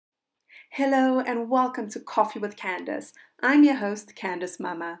Hello and welcome to Coffee with Candice. I'm your host, Candice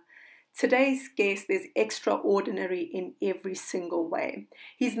Mama. Today's guest is extraordinary in every single way.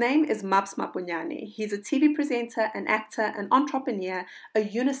 His name is Maps Maponyane. He's a TV presenter, an actor, an entrepreneur, a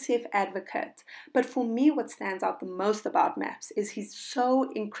Unicef advocate. But for me, what stands out the most about Maps is he's so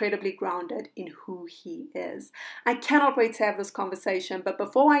incredibly grounded in who he is. I cannot wait to have this conversation, but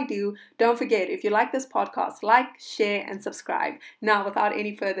before I do, don't forget, if you like this podcast, like, share, and subscribe. Now, without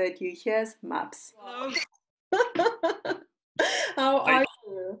any further ado, here's Maps. Hello. How are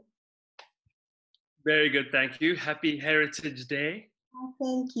you? Very good, thank you. Happy Heritage Day. Oh,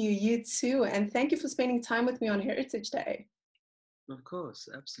 thank you. You too. And thank you for spending time with me on Heritage Day. Of course,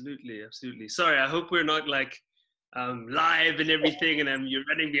 absolutely, absolutely. Sorry, I hope we're not like live and everything, and you're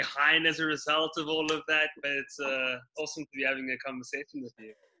running behind as a result of all of that. But it's awesome to be having a conversation with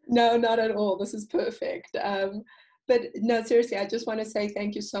you. No, not at all. This is perfect. But no, seriously, I just want to say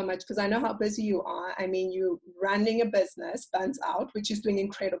thank you so much because I know how busy you are. I mean, you're running a business, Buns Out, which is doing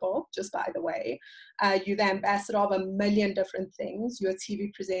incredible, just by the way. You're the ambassador of a million different things. You're a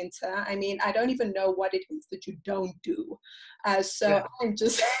TV presenter. I mean, I don't even know what it is that you don't do. So yeah. I'm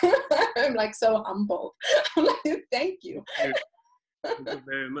just, I'm like so humbled. I'm like, thank you. Thank you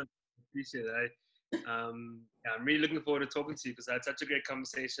very much. I appreciate it. Yeah, I'm really looking forward to talking to you because I had such a great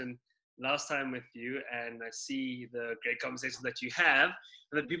conversation last time with you, and I see the great conversations that you have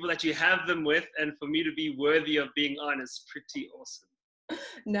and the people that you have them with, and for me to be worthy of being on is pretty awesome.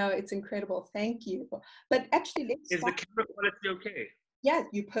 No, it's incredible. Thank you. But actually, let's Is the camera quality okay? Yeah,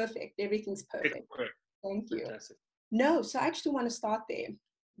 you're perfect. Everything's perfect. Thank you. Fantastic. No, so I actually want to start there.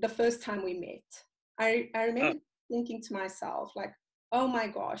 The first time we met, I remember thinking to myself, like, oh my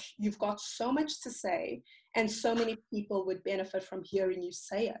gosh, you've got so much to say, and so many people would benefit from hearing you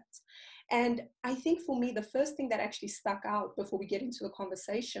say it. And I think for me, the first thing that actually stuck out before we get into the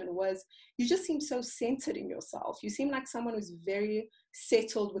conversation was you just seem so centered in yourself. You seem like someone who's very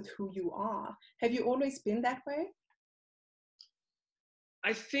settled with who you are. Have you always been that way?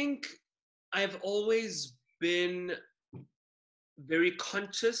 I think I've always been very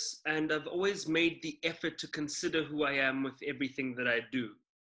conscious, and I've always made the effort to consider who I am with everything that I do,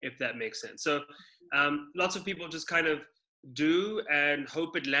 if that makes sense. So lots of people just kind of do and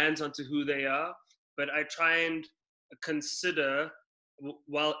hope it lands onto who they are, but I try and consider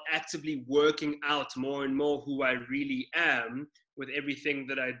while actively working out more and more who I really am with everything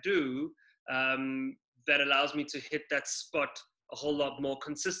that I do, that allows me to hit that spot a whole lot more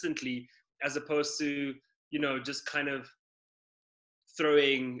consistently, as opposed to, just kind of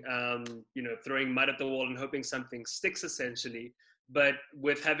throwing mud at the wall and hoping something sticks, essentially. But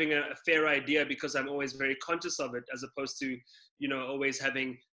with having a fair idea, because I'm always very conscious of it, as opposed to always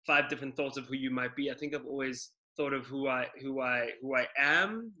having 5 different thoughts of who you might be. I think I've always thought of who I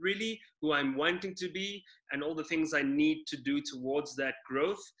am, really, who I'm wanting to be, and all the things I need to do towards that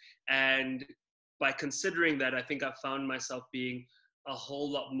growth. And by considering that, I think I've found myself being a whole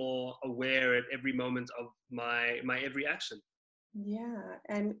lot more aware at every moment of my every action. Yeah,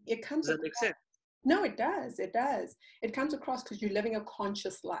 and it comes. Does that make sense? No, it does. It does. It comes across because you're living a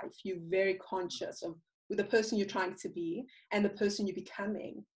conscious life. You're very conscious of the person you're trying to be and the person you're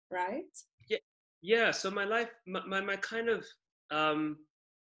becoming, right? Yeah. So my life, my kind of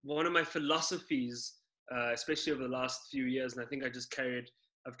one of my philosophies, especially over the last few years, and I think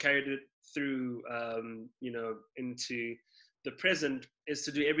I've carried it through, into the present, is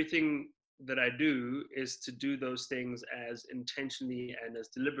to do everything that I do is to do those things as intentionally and as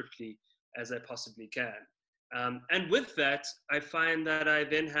deliberately as I possibly can. And with that, I find that I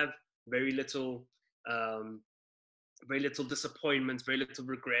then have very little, disappointments, very little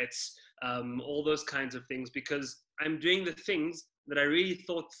regrets, all those kinds of things, because I'm doing the things that I really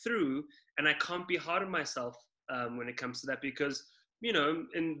thought through, and I can't be hard on myself when it comes to that, because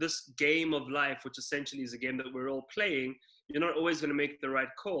in this game of life, which essentially is a game that we're all playing, you're not always going to make the right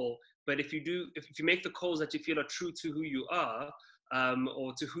call. But if you make the calls that you feel are true to who you are,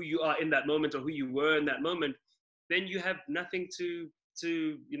 or to who you are in that moment, or who you were in that moment, then you have nothing to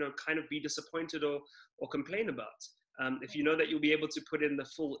kind of be disappointed or complain about. If you know that you'll be able to put in the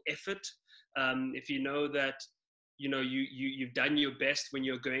full effort, if you know that you've done your best when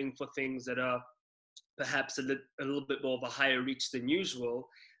you're going for things that are perhaps a little bit more of a higher reach than usual,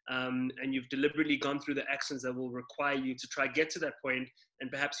 and you've deliberately gone through the actions that will require you to try get to that point,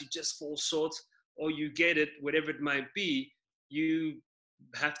 and perhaps you just fall short, or you get it, whatever it might be, you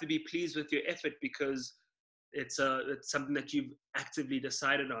have to be pleased with your effort, because it's something that you've actively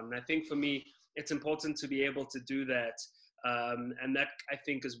decided on. And I think for me, it's important to be able to do that, and that, I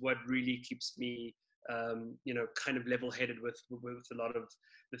think, is what really keeps me kind of level-headed with a lot of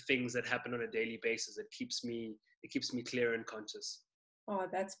the things that happen on a daily basis. It keeps me clear and conscious. Oh,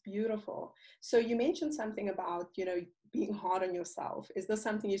 that's beautiful. So you mentioned something about, being hard on yourself. Is this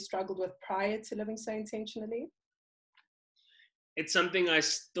something you struggled with prior to living so intentionally? It's something I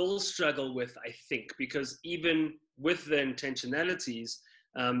still struggle with, I think, because even with the intentionalities,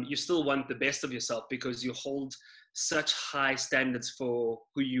 you still want the best of yourself because you hold such high standards for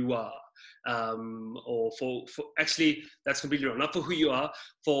who you are, or for actually, that's completely wrong. Not for who you are,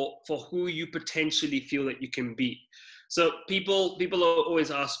 for who you potentially feel that you can be. So people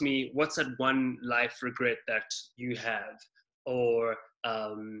always ask me, what's that one life regret that you have? Or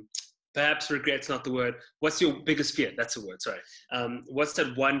perhaps regret's not the word. What's your biggest fear? That's the word, sorry. What's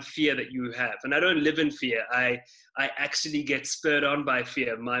that one fear that you have? And I don't live in fear. I actually get spurred on by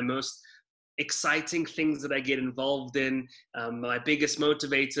fear. My most exciting things that I get involved in, my biggest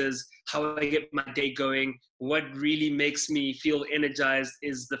motivators, how I get my day going, what really makes me feel energized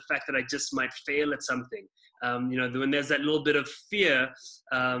is the fact that I just might fail at something. When there's that little bit of fear,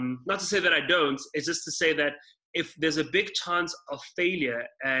 not to say that I don't, it's just to say that if there's a big chance of failure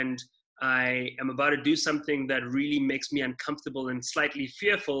and I am about to do something that really makes me uncomfortable and slightly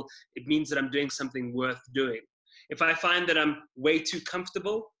fearful, it means that I'm doing something worth doing. If I find that I'm way too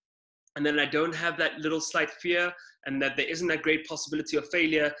comfortable and then I don't have that little slight fear and that there isn't that great possibility of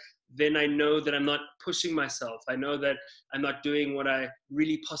failure, then I know that I'm not pushing myself. I know that I'm not doing what I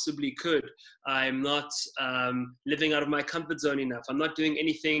really possibly could. I'm not living out of my comfort zone enough. I'm not doing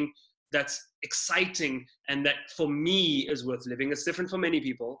anything that's exciting and that for me is worth living. It's different for many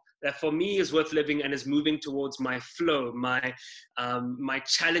people. That for me is worth living and is moving towards my flow, my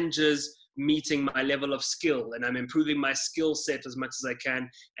challenges meeting my level of skill, and I'm improving my skill set as much as I can,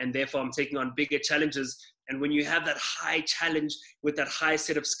 and therefore I'm taking on bigger challenges. And when you have that high challenge with that high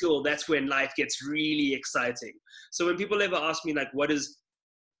set of skill, that's when life gets really exciting. So when people ever ask me, like, what is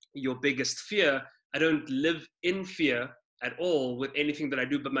your biggest fear? I don't live in fear at all with anything that I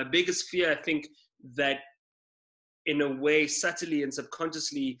do. But my biggest fear, I think, that in a way subtly and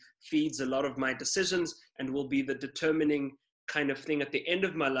subconsciously feeds a lot of my decisions and will be the determining kind of thing at the end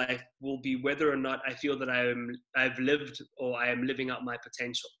of my life, will be whether or not I feel that I've lived or I am living out my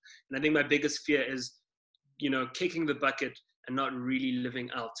potential. And I think my biggest fear is, kicking the bucket and not really living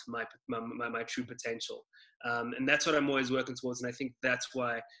out my true potential. And that's what I'm always working towards. And I think that's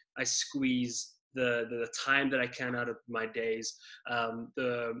why I squeeze the time that I can out of my days,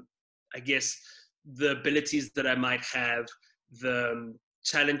 I guess the abilities that I might have, the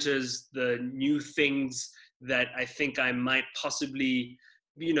challenges, the new things that I think I might possibly,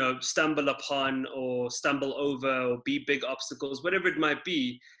 stumble upon or stumble over or be big obstacles, whatever it might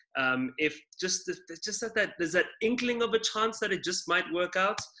be. If just that there's that inkling of a chance that it just might work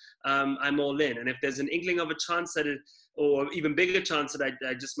out, I'm all in. And if there's an inkling of a chance that it, or even bigger chance that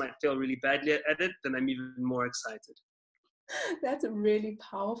I just might fail really badly at it, then I'm even more excited. That's really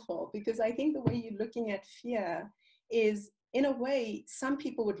powerful, because I think the way you're looking at fear is, in a way, some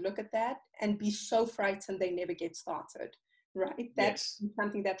people would look at that and be so frightened they never get started, right? That's Yes.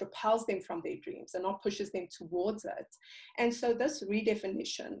 something that repels them from their dreams and not pushes them towards it. And so this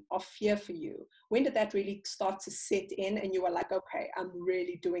redefinition of fear for you, when did that really start to set in and you were like, okay, I'm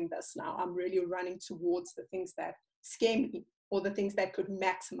really doing this now. I'm really running towards the things that scare me or the things that could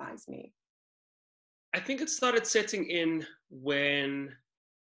maximize me? I think it started setting in when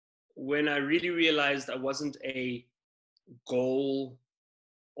I really realized I wasn't a goal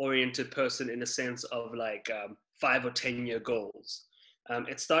oriented person in a sense of like 5 or 10 year goals.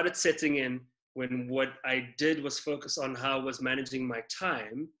 It started setting in when what I did was focus on how I was managing my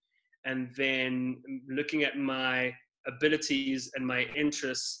time, and then looking at my abilities and my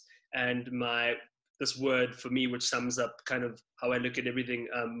interests and my, this word for me, which sums up kind of how I look at everything,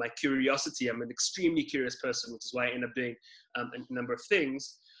 my curiosity. I'm an extremely curious person, which is why I end up doing a number of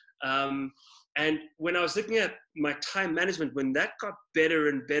things. And when I was looking at my time management, when that got better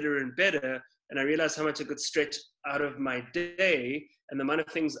and better and better, and I realized how much I could stretch out of my day and the amount of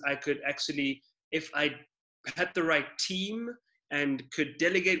things I could actually, if I had the right team and could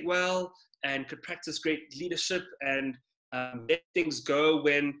delegate well and could practice great leadership and let things go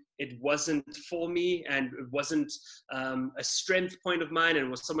when it wasn't for me and it wasn't a strength point of mine and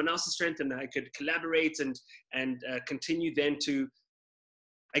it was someone else's strength, and I could collaborate and continue then to,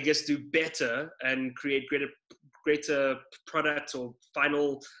 I guess, do better and create greater products or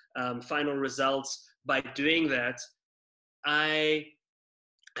final results by doing that. I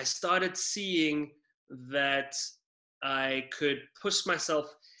started seeing that I could push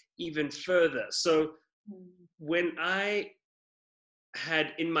myself even further. So when I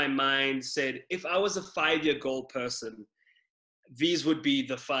had in my mind said, if I was a 5-year goal person, these would be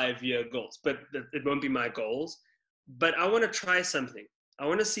the 5-year goals, but it won't be my goals. But I want to try something. I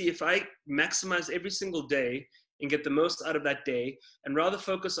want to see if I maximize every single day and get the most out of that day, and rather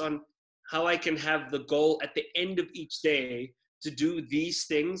focus on how I can have the goal at the end of each day to do these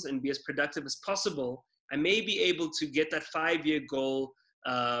things and be as productive as possible. I may be able to get that 5-year goal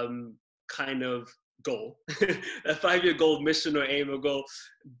kind of goal, a 5-year goal mission or aim or goal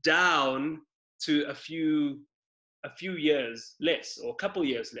down to a few years less or a couple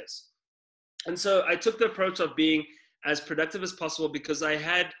years less. And so I took the approach of being as productive as possible, because I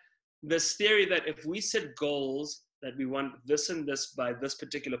had this theory that if we set goals that we want this and this by this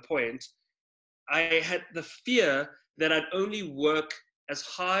particular point, I had the fear that I'd only work as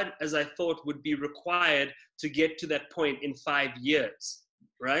hard as I thought would be required to get to that point in 5 years,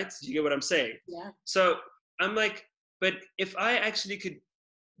 right? Do you get what I'm saying? Yeah. So I'm like, but if I actually could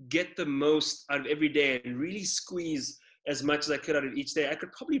get the most out of every day and really squeeze as much as I could out of each day, I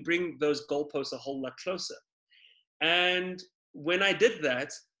could probably bring those goalposts a whole lot closer. And when I did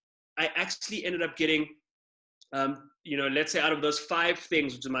that, I actually ended up getting, let's say out of those 5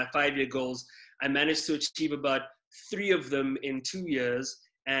 things, which are my 5-year goals, I managed to achieve about 3 of them in 2 years,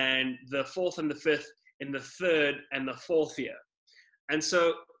 and the 4th and the 5th in the 3rd and the 4th year. And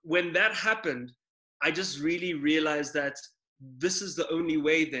so when that happened, I just really realized that this is the only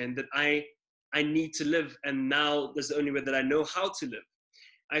way then that I need to live. And now this is the only way that I know how to live.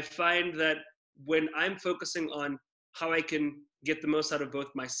 I find that when I'm focusing on how I can get the most out of both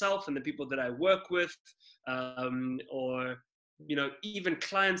myself and the people that I work with, or even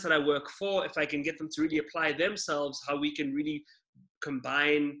clients that I work for, if I can get them to really apply themselves, how we can really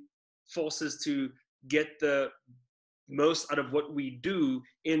combine forces to get the most out of what we do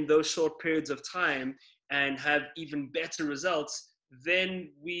in those short periods of time and have even better results, then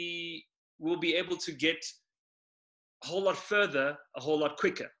we will be able to get a whole lot further, a whole lot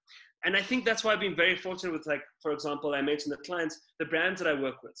quicker. And I think that's why I've been very fortunate with, like, for example, I mentioned the clients, the brands that I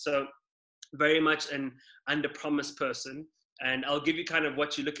work with. So very much an under-promise person. And I'll give you kind of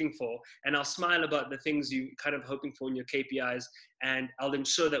what you're looking for, and I'll smile about the things you kind of hoping for in your KPIs, and I'll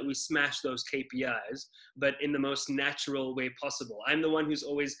ensure that we smash those KPIs, but in the most natural way possible. I'm the one who's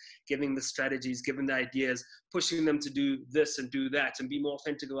always giving the strategies, giving the ideas, pushing them to do this and do that and be more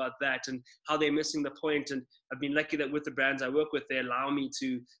authentic about that and how they're missing the point. And I've been lucky that with the brands I work with, they allow me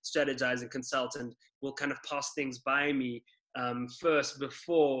to strategize and consult, and will kind of pass things by me first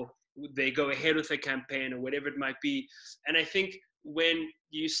before they go ahead with a campaign or whatever it might be. And I think when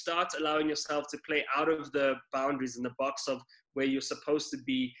you start allowing yourself to play out of the boundaries in the box of where you're supposed to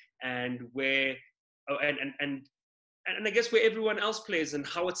be, and where and I guess where everyone else plays and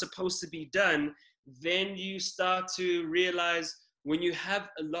how it's supposed to be done, then you start to realize when you have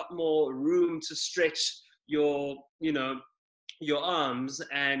a lot more room to stretch your your arms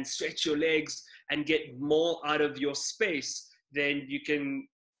and stretch your legs and get more out of your space, then you can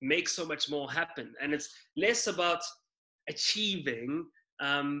make so much more happen. And it's less about achieving,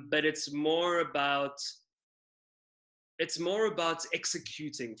 but it's more about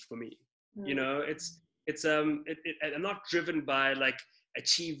executing for me. I'm not driven by like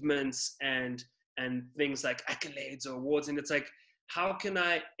achievements and things like accolades or awards. And it's like, how can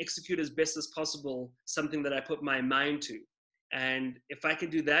I execute as best as possible something that I put my mind to? And if I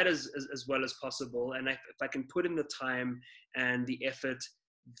can do that as well as possible, and if I can put in the time and the effort,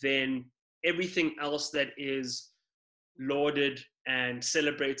 then everything else that is lauded and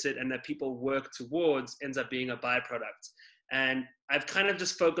celebrated and that people work towards ends up being a byproduct. And I've kind of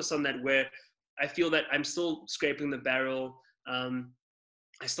just focused on that, where I feel that I'm still scraping the barrel.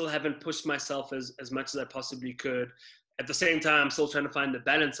 I still haven't pushed myself as much as I possibly could. At the same time, I'm still trying to find the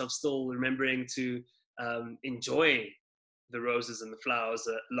balance of still remembering to enjoy the roses and the flowers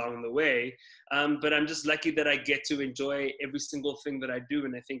along the way. But I'm just lucky that I get to enjoy every single thing that I do.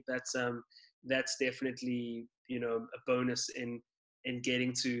 And I think that's definitely, a bonus in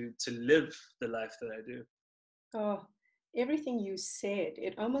getting to live the life that I do. Oh, everything you said,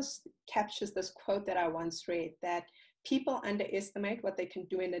 it almost captures this quote that I once read, that people underestimate what they can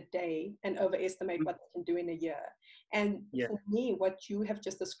do in a day and overestimate what they can do in a year. And for me, what you have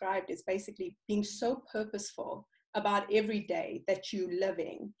just described is basically being so purposeful about every day that you're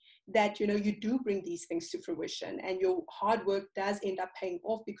living, that you do bring these things to fruition, and your hard work does end up paying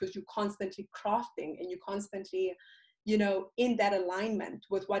off because you're constantly crafting and you're constantly in that alignment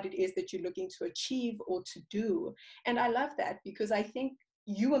with what it is that you're looking to achieve or to do. And I love that, because I think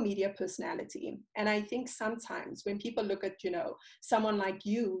you a media personality. And I think sometimes when people look at, someone like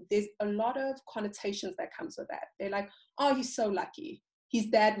you, there's a lot of connotations that comes with that. They're like, oh, he's so lucky. His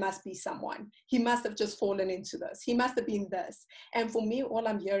dad must be someone. He must have just fallen into this. He must have been this. And for me, all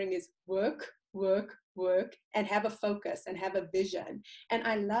I'm hearing is work, work, work, and have a focus and have a vision. And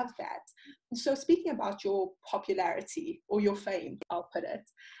I love that. So speaking about your popularity or your fame, I'll put it,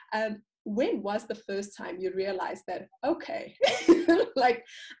 when was the first time you realized that, okay, like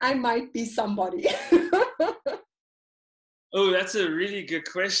I might be somebody? Oh, that's a really good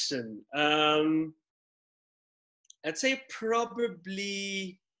question. I'd say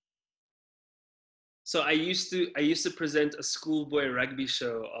probably. So I used to present a schoolboy rugby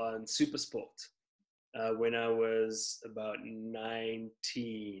show on Supersport when I was about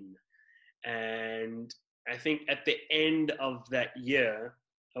 19, and I think at the end of that year,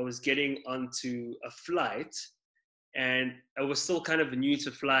 I was getting onto a flight, and I was still kind of new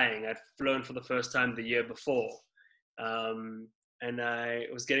to flying. I'd flown for the first time the year before, and I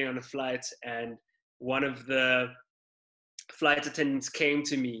was getting on a flight, and one of the flight attendants came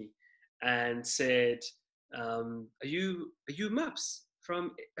to me and said, "Are you Maps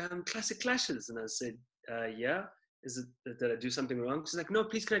from Classic Clashes?" And I said, "Yeah. Did I do something wrong?" She's like, "No,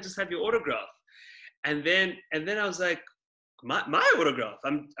 please, can I just have your autograph?" And then I was like, "My autograph?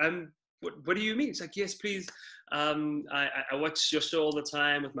 What do you mean?" It's like, "Yes, please. I watch your show all the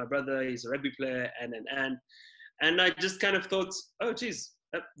time with my brother. He's a rugby player, and I just kind of thought, oh, geez,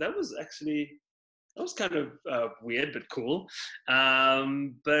 that was kind of weird but cool.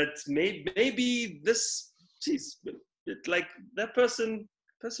 But maybe this, geez, like that person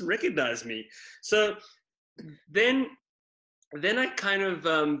recognized me. So then I kind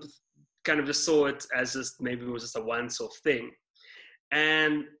of just saw it as just maybe it was just a once-off thing.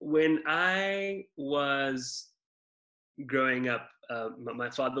 And when I was growing up, my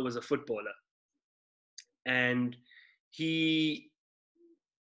father was a footballer, and he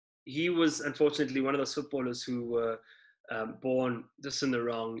was unfortunately one of those footballers who were born just in the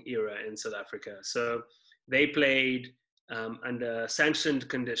wrong era in South Africa. So they played under sanctioned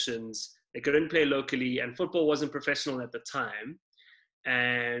conditions. They couldn't play locally, and football wasn't professional at the time.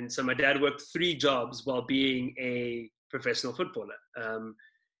 And so my dad worked 3 jobs while being a professional footballer.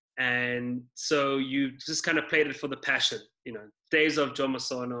 And so you just kind of played it for the passion, days of Joe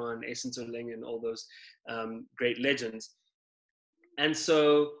Masono and Asen Tuling and all those great legends. And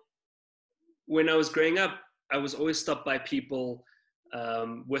so when I was growing up, I was always stopped by people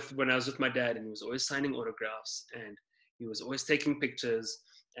when I was with my dad, and he was always signing autographs, and he was always taking pictures.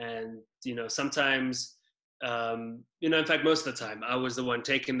 And, sometimes, in fact, most of the time, I was the one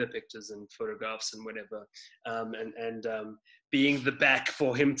taking the pictures and photographs and whatever, and being the back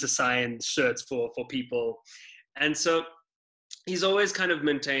for him to sign shirts for people. And so he's always kind of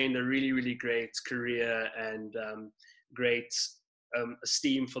maintained a really, really great career and great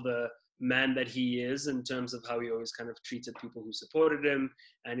esteem for the man that he is, in terms of how he always kind of treated people who supported him.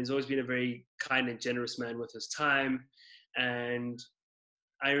 And he's always been a very kind and generous man with his time. And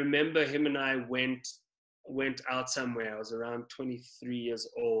I remember him and I went out somewhere. I was around 23 years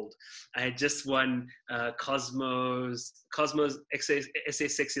old. I had just won Cosmo's SA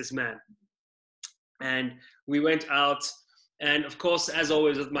Sexiest Man. And we went out, and of course, as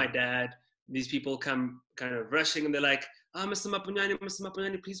always with my dad, these people come kind of rushing, and they're like, Mr.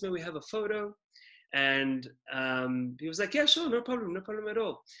 Maponyane, please may we have a photo? And he was like, yeah, sure, no problem at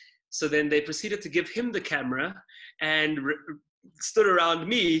all. So then they proceeded to give him the camera and stood around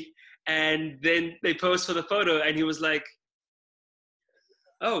me, and then they posed for the photo, and he was like,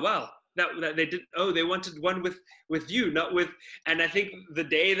 oh, wow. That they did. Oh, they wanted one with you, not with. And I think the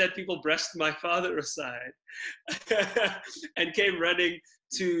day that people brushed my father aside and came running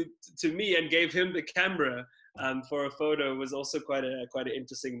to me and gave him the camera for a photo was also quite an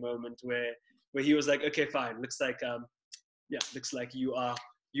interesting moment where he was like, okay, fine, looks like you are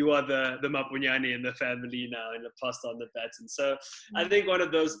the Maponyane in the family now, and have passed on the baton. So I think one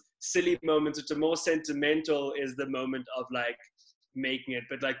of those silly moments, which are more sentimental, is the moment of like making it.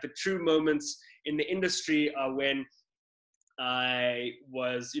 But like the true moments in the industry are when I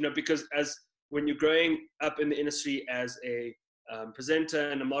was, because when you're growing up in the industry as a presenter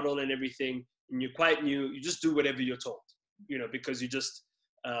and a model and everything, and you're quite new, you just do whatever you're told, because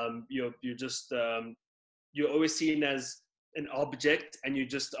you're always seen as an object, and you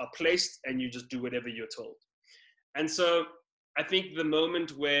just are placed and you just do whatever you're told. And so I think the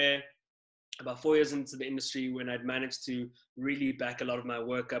moment where, about 4 years into the industry, when I'd managed to really back a lot of my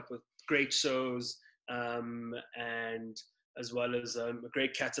work up with great shows, and as well as a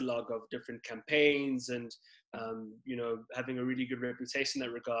great catalog of different campaigns and having a really good reputation in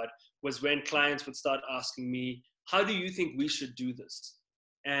that regard, was when clients would start asking me, how do you think we should do this?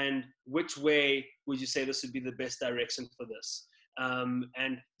 And which way would you say this would be the best direction for this?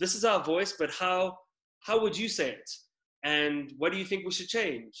 And this is our voice, but how would you say it? And what do you think we should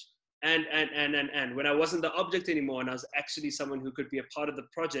change? And when I wasn't the object anymore, and I was actually someone who could be a part of the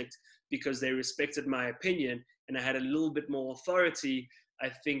project because they respected my opinion and I had a little bit more authority, I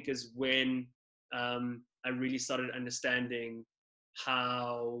think is when I really started understanding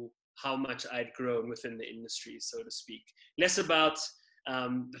how much I'd grown within the industry, so to speak. Less about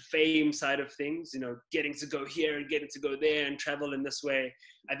the fame side of things, getting to go here and getting to go there and travel in this way.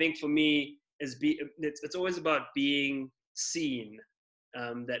 I think for me, it's always about being seen.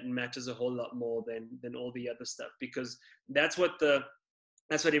 That matters a whole lot more than all the other stuff, because that's what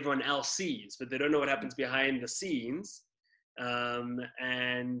everyone else sees, but they don't know what happens behind the scenes,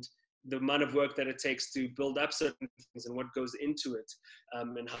 and the amount of work that it takes to build up certain things and what goes into it,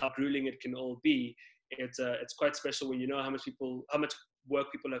 and how grueling it can all be. It's quite special when you know how much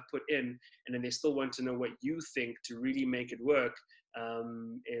work people have put in, and then they still want to know what you think to really make it work.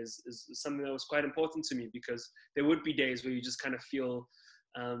 Is something that was quite important to me, because there would be days where you just kind of feel,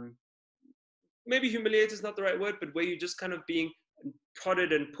 maybe humiliated is not the right word, but where you're just kind of being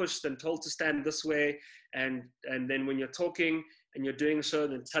prodded and pushed and told to stand this way, and then when you're talking and you're doing a show,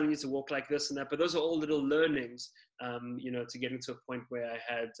 then telling you to walk like this and that. But those are all little learnings, to getting to a point where I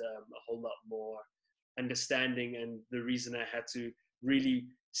had a whole lot more understanding, and the reason I had to really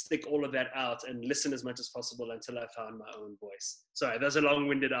stick all of that out and listen as much as possible until I found my own voice. Sorry, that's a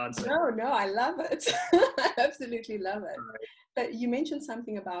long-winded answer. No, I love it. I absolutely love it. Right. But you mentioned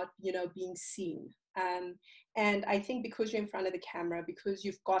something about, being seen. And I think because you're in front of the camera, because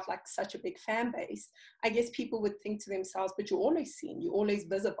you've got like such a big fan base, I guess people would think to themselves, but you're always seen, you're always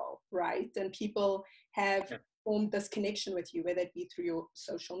visible, right? And people have formed this connection with you, whether it be through your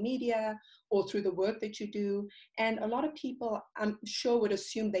social media or through the work that you do. And a lot of people, I'm sure, would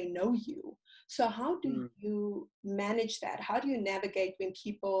assume they know you. So how do you manage that? How do you navigate when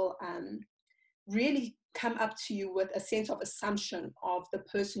people really come up to you with a sense of assumption of the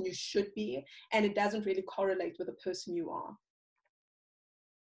person you should be, and it doesn't really correlate with the person you are?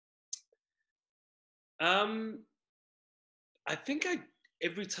 I think I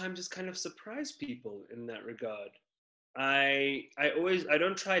every time just kind of surprise people in that regard. I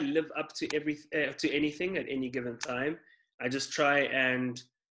don't try to live up to to anything at any given time. I just try and,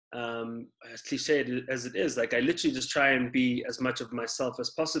 as cliche as it is, like I literally just try and be as much of myself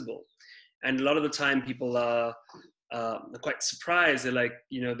as possible. And a lot of the time people are quite surprised. They're like,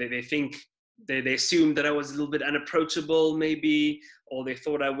 they think, they assume that I was a little bit unapproachable maybe, or they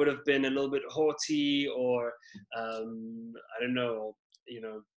thought I would have been a little bit haughty, or I don't know,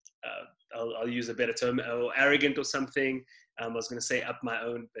 I'll use a better term, or arrogant or something. I was going to say up my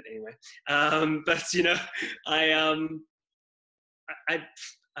own, but anyway. But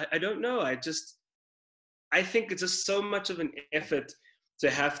I don't know. I think it's just so much of an effort to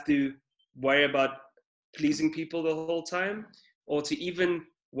have to worry about pleasing people the whole time, or to even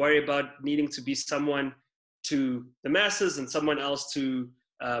worry about needing to be someone to the masses and someone else to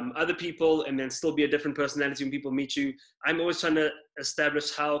other people, and then still be a different personality when people meet you. I'm always trying to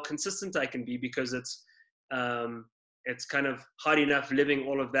establish how consistent I can be, because it's kind of hard enough living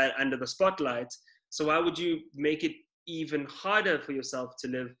all of that under the spotlight. So why would you make it even harder for yourself to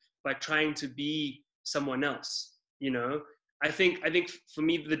live by trying to be someone else? I think for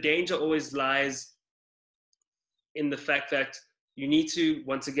me, the danger always lies in the fact that you need to,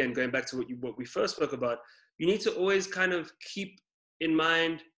 once again, going back to what we first spoke about, you need to always kind of keep in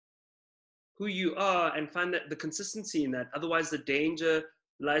mind who you are and find that the consistency in that. Otherwise, the danger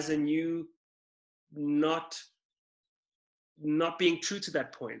lies in you not being true to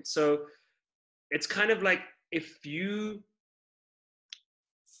that point. So it's kind of like,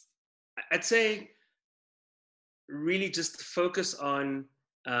 I'd say, really just focus on,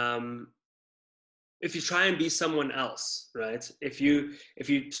 if you try and be someone else, right? If you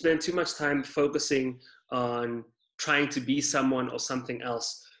spend too much time focusing on trying to be someone or something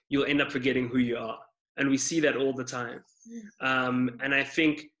else, you'll end up forgetting who you are. And we see that all the time. And I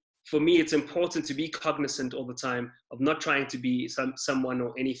think for me, it's important to be cognizant all the time of not trying to be someone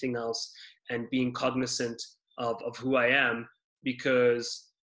or anything else, and being cognizant of who I am, because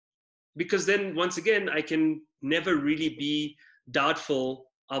then once again, I can never really be doubtful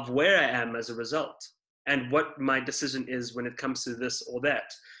of where I am as a result, and what my decision is when it comes to this or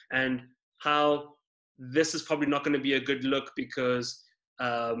that, and how this is probably not going to be a good look because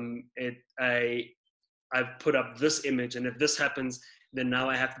I've put up this image, and if this happens, then now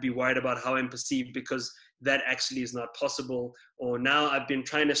I have to be worried about how I'm perceived, because that actually is not possible, or now I've been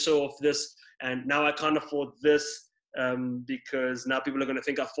trying to show off this and now I can't afford this because now people are going to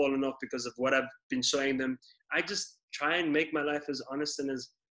think I've fallen off because of what I've been showing them. I just try and make my life as honest and as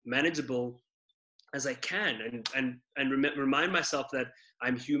manageable as I can, and remind myself that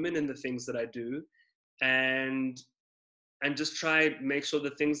I'm human in the things that I do, and just try and make sure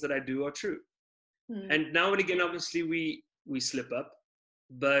the things that I do are true. And now and again, obviously we slip up,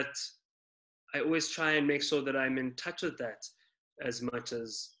 but I always try and make sure that I'm in touch with that as much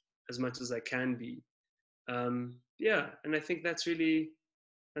as I can be. Yeah, and I think that's really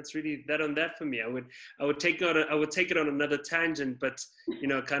that on that for me. I would take it on another tangent, but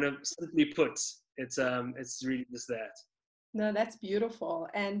kind of simply put, it's really just that. No, that's beautiful.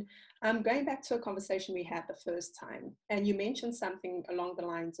 And going back to a conversation we had the first time, and you mentioned something along the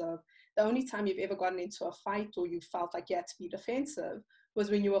lines of the only time you've ever gotten into a fight or you felt like you had to be defensive was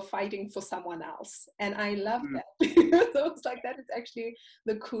when you were fighting for someone else. And I love that. So it's like, that is actually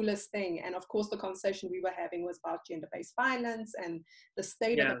the coolest thing. And of course, the conversation we were having was about gender-based violence and the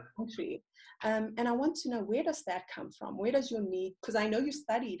state of the country. And I want to know, where does that come from? Where does your need, because I know you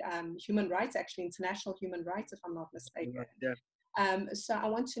studied human rights, actually international human rights, if I'm not mistaken. So I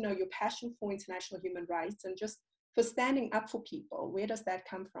want to know your passion for international human rights and just for standing up for people. Where does that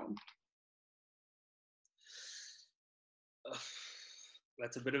come from?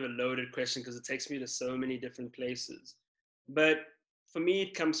 That's a bit of a loaded question because it takes me to so many different places. But for me,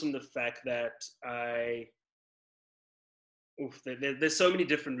 it comes from the fact that there's so many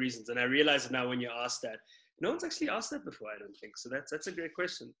different reasons. And I realize now when you ask that, no one's actually asked that before, I don't think. So that's a great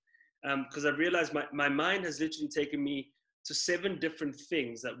question. Because I've realized my mind has literally taken me to 7 different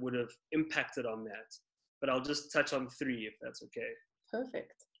things that would have impacted on that. But I'll just touch on 3 if that's okay.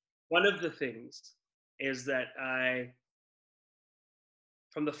 Perfect. One of the things is that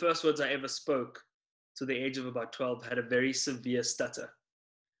from the first words I ever spoke to the age of about 12, had a very severe stutter.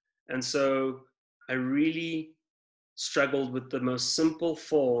 And so I really struggled with the most simple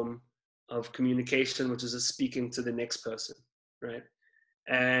form of communication, which is speaking to the next person, right?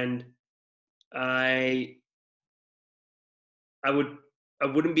 And I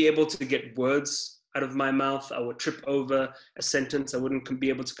wouldn't be able to get words out of my mouth. I would trip over a sentence. I wouldn't be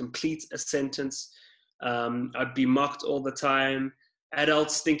able to complete a sentence. I'd be mocked all the time.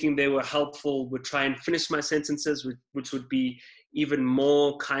 Adults thinking they were helpful would try and finish my sentences, which would be even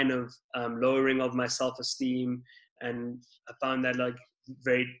more kind of lowering of my self-esteem. And I found that like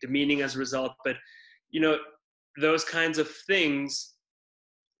very demeaning as a result. But, those kinds of things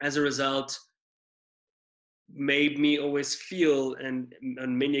as a result made me always feel, and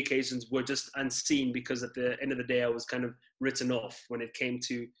on many occasions were just unseen, because at the end of the day, I was kind of written off when it came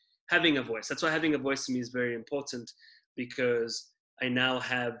to having a voice. That's why having a voice to me is very important, because I now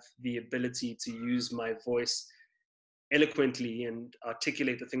have the ability to use my voice eloquently and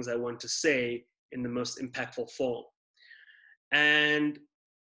articulate the things I want to say in the most impactful form. And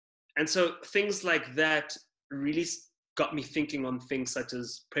so things like that really got me thinking on things such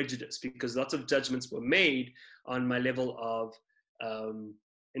as prejudice, because lots of judgments were made on my level of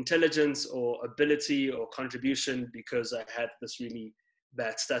intelligence or ability or contribution because I had this really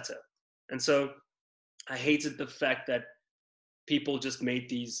bad stutter. And so I hated the fact that people just made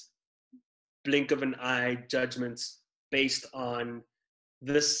these blink of an eye judgments based on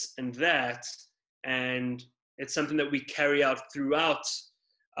this and that. And it's something that we carry out throughout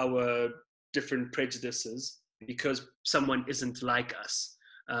our different prejudices, because someone isn't like us,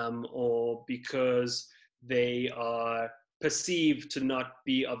 or because they are perceived to not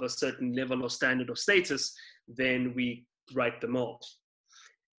be of a certain level or standard or status, then we write them off.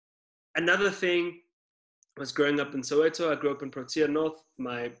 Another thing was growing up in Soweto. I grew up in Protea North.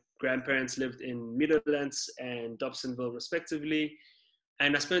 My grandparents lived in Meadowlands and Dobsonville, respectively.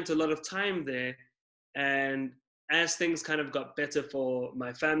 And I spent a lot of time there. And as things kind of got better for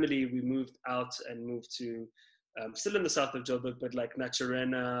my family, we moved out and moved to, still in the south of Joburg, but like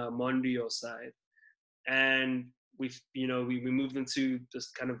Nacharena, Mondio side. And we moved into this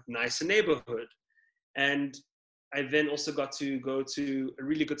kind of nicer neighborhood. And I then also got to go to a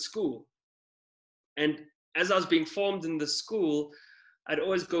really good school. And as I was being formed in the school, I'd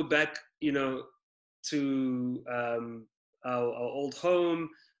always go back, to our old home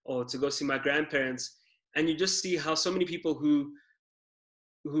or to go see my grandparents. And you just see how so many people who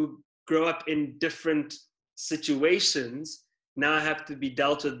grow up in different situations now have to be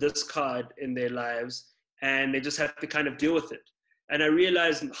dealt with this card in their lives, and they just have to kind of deal with it. And I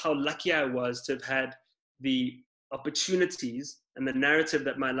realized how lucky I was to have had the opportunities and the narrative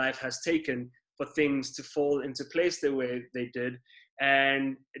that my life has taken for things to fall into place the way they did.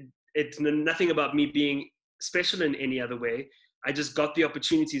 And it's nothing about me being special in any other way. I just got the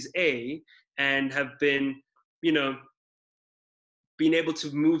opportunities, and have been, you know, being able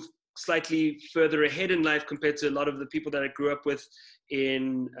to move slightly further ahead in life compared to a lot of the people that I grew up with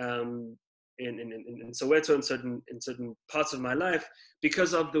in Soweto, in certain parts of my life,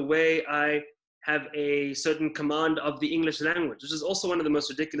 because of the way I have a certain command of the English language, which is also one of the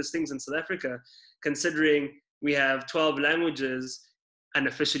most ridiculous things in South Africa, considering we have 12 languages,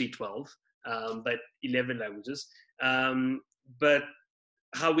 unofficially 12, but 11 languages. But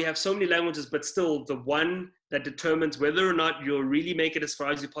how we have so many languages, but still the one that determines whether or not you'll really make it as far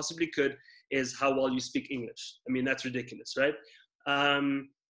as you possibly could is how well you speak English. I mean, that's ridiculous, right?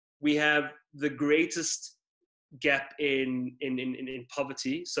 We have the greatest gap in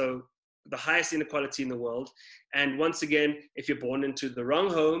poverty, so the highest inequality in the world. And once again, if you're born into the wrong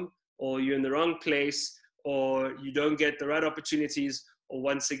home, or you're in the wrong place, or you don't get the right opportunities, or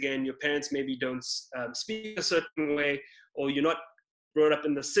once again, your parents maybe don't speak a certain way, or you're not brought up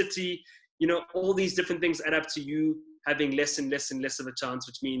in the city, you know, all these different things add up to you having less and less and less of a chance,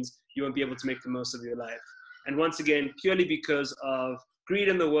 which means you won't be able to make the most of your life. And once again, purely because of greed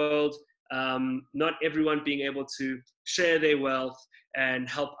in the world, not everyone being able to share their wealth and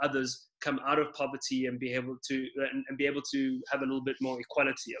help others come out of poverty and be able to have a little bit more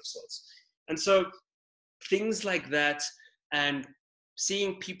equality of sorts. And so things like that, and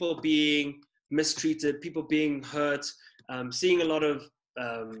seeing people being mistreated, people being hurt, seeing a lot of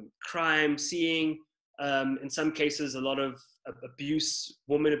crime, seeing in some cases a lot of abuse,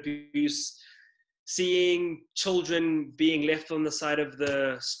 woman abuse, seeing children being left on the side of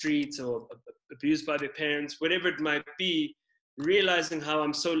the street or abused by their parents, whatever it might be, realizing how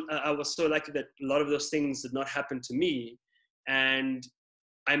I was so lucky that a lot of those things did not happen to me, and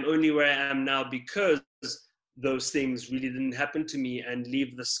I'm only where I am now because those things really didn't happen to me and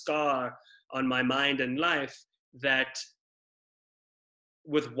leave the scar on my mind and life that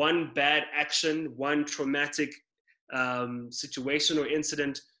with one bad action, one traumatic situation or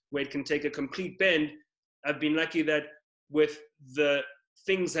incident where it can take a complete bend, I've been lucky that with the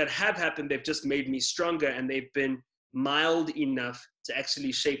things that have happened, they've just made me stronger, and they've been mild enough to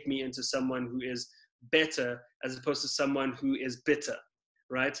actually shape me into someone who is better as opposed to someone who is bitter,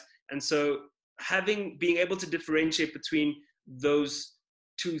 right? And so being able to differentiate between those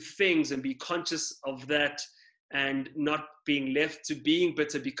two things and be conscious of that and not being left to being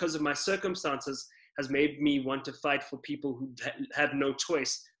bitter because of my circumstances has made me want to fight for people who have no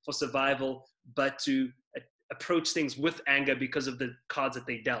choice for survival but to approach things with anger because of the cards that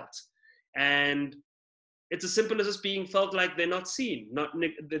they dealt. And it's as simple as just being felt like they're not seen,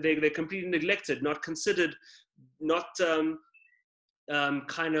 they're completely neglected, not considered, not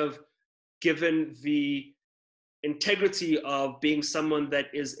kind of given the integrity of being someone that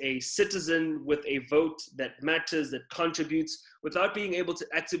is a citizen with a vote that matters, that contributes, without being able to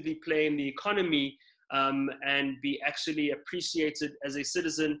actively play in the economy and be actually appreciated as a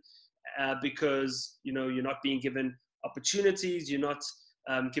citizen because you're not being given opportunities, you're not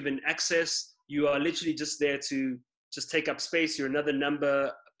given access. You are literally just there to just take up space. You're another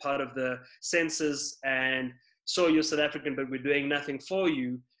number, part of the census, and so you're South African, but we're doing nothing for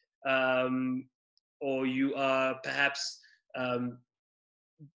you. Or you are perhaps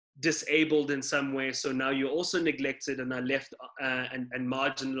disabled in some way, so now you're also neglected and are left and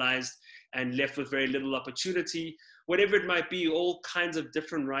marginalized and left with very little opportunity. Whatever it might be, all kinds of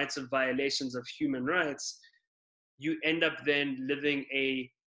different rights of violations of human rights, you end up then living a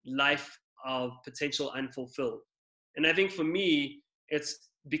life of potential unfulfilled. And I think for me, it's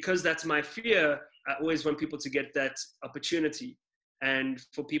because that's my fear, I always want people to get that opportunity, and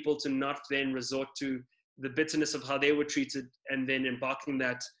for people to not then resort to the bitterness of how they were treated and then embarking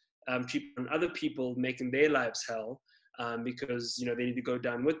that treatment on other people, making their lives hell because they need to go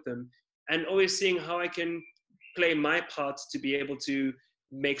down with them, and always seeing how I can play my part to be able to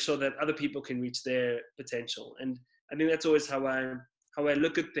make sure that other people can reach their potential. And I think that's always how I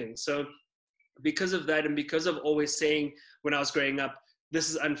look at things. So because of that, and because of always saying when I was growing up, this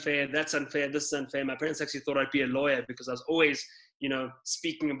is unfair, that's unfair, this is unfair, my parents actually thought I'd be a lawyer because I was always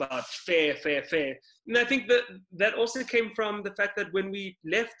speaking about fair. And I think that also came from the fact that when we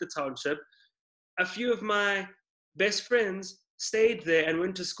left the township, a few of my best friends stayed there and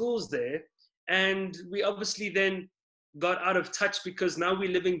went to schools there. And we obviously then got out of touch because now we're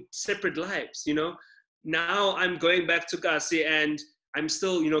living separate lives, Now I'm going back to Kasi and I'm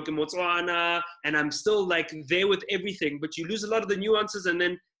still, Motswana, and I'm still like there with everything, but you lose a lot of the nuances, and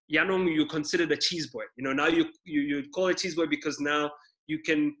then Yanong, you consider the cheese boy. Now you call it cheese boy because now you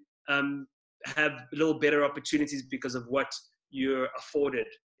can have a little better opportunities because of what you're afforded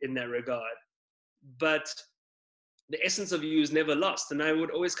in that regard. But the essence of you is never lost. And I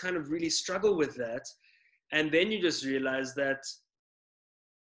would always kind of really struggle with that. And then you just realize that,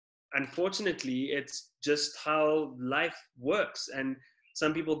 unfortunately, it's just how life works. And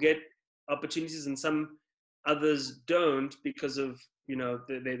some people get opportunities and some others don't because of,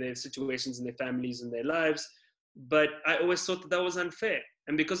 their situations in their families and their lives. But I always thought that was unfair.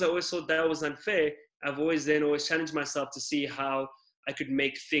 And because I always thought that was unfair, I've always challenged myself to see how I could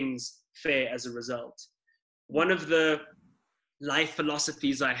make things fair as a result. One of the life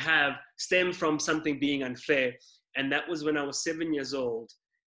philosophies I have stem from something being unfair. And that was when I was 7 years old.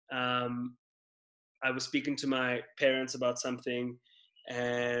 I was speaking to my parents about something,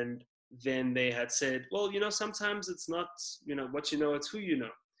 and then they had said, well, sometimes it's not, what you know, it's who you know.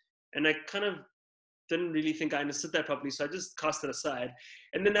 And I kind of didn't really think I understood that properly, so I just cast it aside.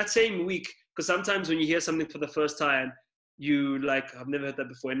 And then that same week, because sometimes when you hear something for the first time, you like, I've never heard that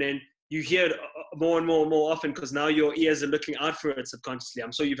before. And then you hear it more and more and more often because now your ears are looking out for it subconsciously.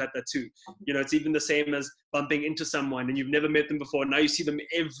 I'm sure you've had that too. It's even the same as bumping into someone and you've never met them before. Now you see them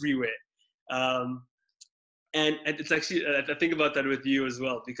everywhere. And it's actually, I think about that with you as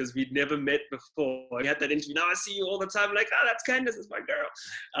well, because we'd never met before. We had that interview. Now I see you all the time. Like, that's Candice, that's my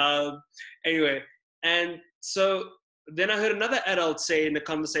girl. Anyway, and so then I heard another adult say in the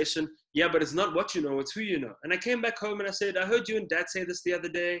conversation, yeah, but it's not what you know, it's who you know. And I came back home and I said, I heard you and Dad say this the other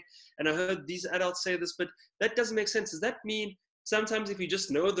day, and I heard these adults say this, but that doesn't make sense. Does that mean sometimes if you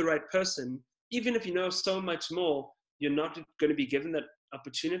just know the right person, even if you know so much more, you're not going to be given that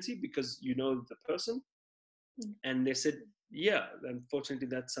opportunity because you know the person? And they said, yeah, unfortunately,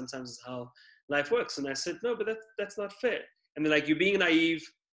 that sometimes is how life works. And I said, no, but that's not fair. And they're like, you're being naive.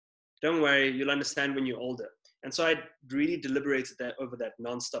 Don't worry, you'll understand when you're older. And so I really deliberated that over that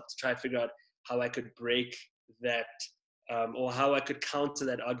nonstop to try to figure out how I could break that or how I could counter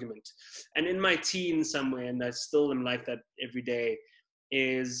that argument. And in my teens somewhere, and I still am like that every day,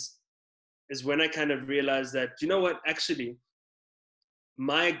 is when I kind of realized that, you know what, actually,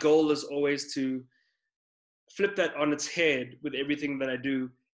 my goal is always to flip that on its head with everything that I do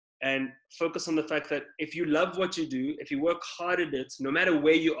and focus on the fact that if you love what you do, if you work hard at it, no matter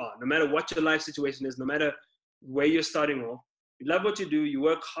where you are, no matter what your life situation is, no matter where you're starting off, you love what you do, you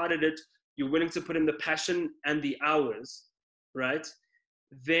work hard at it, you're willing to put in the passion and the hours, right?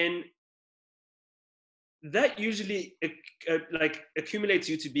 Then that usually accumulates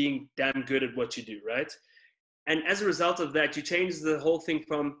you to being damn good at what you do, right? And as a result of that, you change the whole thing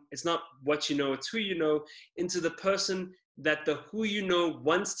from it's not what you know, it's who you know, into the person that the who you know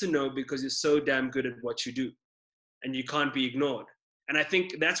wants to know because you're so damn good at what you do and you can't be ignored. And I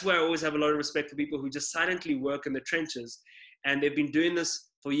think that's where I always have a lot of respect for people who just silently work in the trenches. And they've been doing this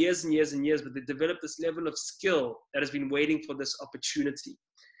for years and years and years, but they've developed this level of skill that has been waiting for this opportunity.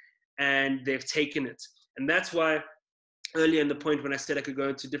 And they've taken it. And that's why earlier in the point when I said I could go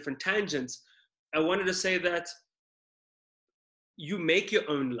into different tangents, I wanted to say that you make your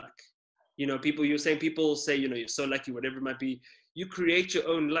own luck. People say, you're so lucky, whatever it might be. You create your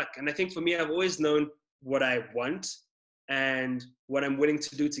own luck. And I think for me, I've always known what I want and what I'm willing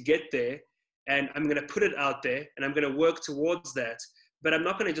to do to get there. And I'm going to put it out there and I'm going to work towards that. But I'm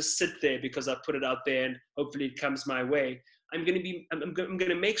not going to just sit there because I put it out there and hopefully it comes my way. I'm going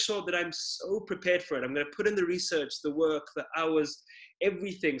to make sure that I'm so prepared for it. I'm going to put in the research, the work, the hours,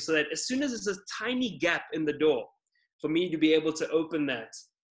 everything, so that as soon as there's a tiny gap in the door for me to be able to open that,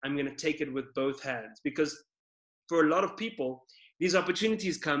 I'm going to take it with both hands. Because for a lot of people, these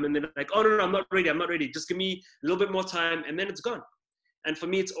opportunities come and they're like, oh, no, I'm not ready. Just give me a little bit more time and then it's gone. And for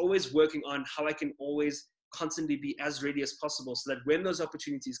me, it's always working on how I can always constantly be as ready as possible so that when those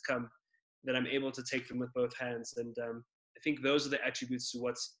opportunities come, that I'm able to take them with both hands. And I think those are the attributes to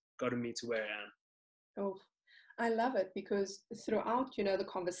what's gotten me to where I am. Oh, I love it because throughout, the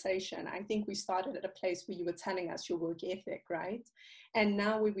conversation, I think we started at a place where you were telling us your work ethic, right? And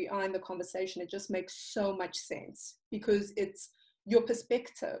now where we are in the conversation, it just makes so much sense because it's your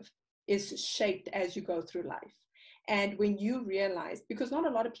perspective is shaped as you go through life. And when you realize, because not a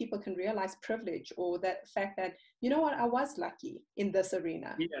lot of people can realize privilege or that fact that, you know what, I was lucky in this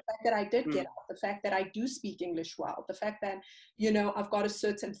arena. Yeah. The fact that I did get out, the fact that I do speak English well, the fact that, I've got a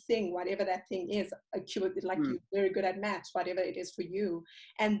certain thing, whatever that thing is, like you're very good at maths, whatever it is for you.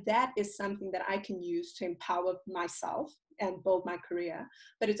 And that is something that I can use to empower myself and build my career,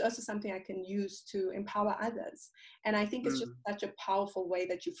 but it's also something I can use to empower others. And I think it's just such a powerful way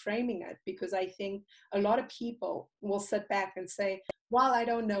that you're framing it, because I think a lot of people will sit back and say, well, I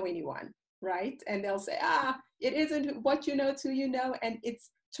don't know anyone, right? And they'll say, it isn't what you know, it's who you know. And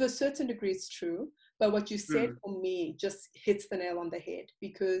it's, to a certain degree, it's true, But what you said Mm. for me just hits the nail on the head,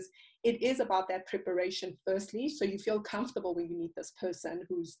 because it is about that preparation firstly, so you feel comfortable when you meet this person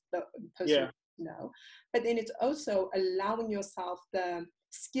who's the person Yeah. you know. But then it's also allowing yourself the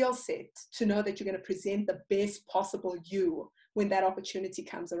skill set to know that you're going to present the best possible you when that opportunity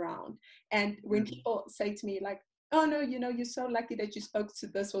comes around. And when Mm. people say to me like, oh no, you're so lucky that you spoke to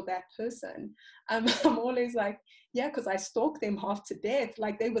this or that person, I'm always like, yeah, because I stalked them half to death,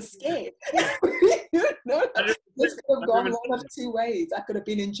 like they were scared. This could have gone 100%. one of two ways. I could have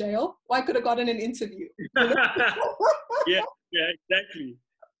been in jail, or I could have gotten an interview, you know. Yeah, yeah, exactly.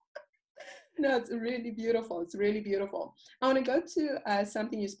 No, it's really beautiful. It's really beautiful. I want to go to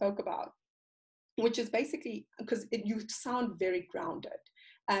something you spoke about, which is basically because you sound very grounded.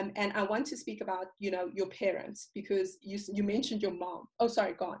 And I want to speak about, your parents, because you mentioned your mom. Oh,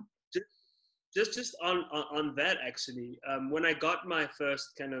 sorry, go on. Just on that, actually, when I got my first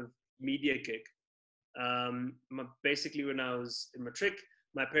kind of media gig, basically when I was in matric,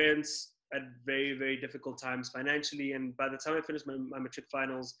 my parents had very, very difficult times financially, and by the time I finished my matric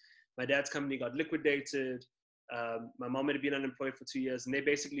finals, my dad's company got liquidated. My mom had been unemployed for 2 years, and they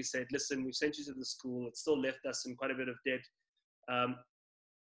basically said, listen, we've sent you to the school, it still left us in quite a bit of debt.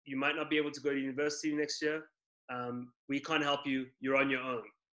 You might not be able to go to university next year. We can't help you, you're on your own,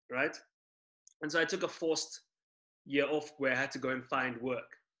 right? And so I took a forced year off where I had to go and find work.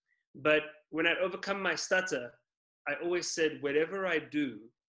 But when I'd overcome my stutter, I always said, whatever I do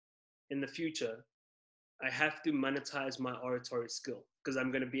in the future, I have to monetize my oratory skill, because I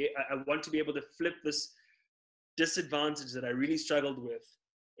want to be able to flip this disadvantage that I really struggled with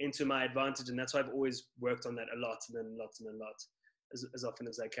into my advantage. And that's why I've always worked on that a lot, and then lots and then lots, as often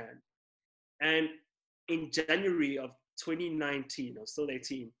as I can. And in January of 2019, I was still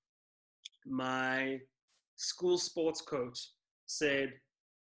 18, my school sports coach said,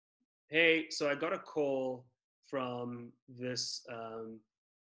 hey, so I got a call from this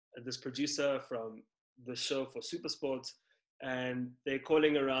producer from the show for Supersport, and they're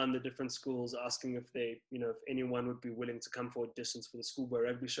calling around the different schools asking if if anyone would be willing to come for auditions for the schoolboy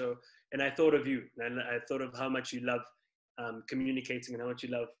rugby show. And I thought of you, and I thought of how much you love communicating and how much you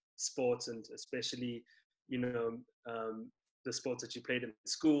love sports, and especially the sports that you played in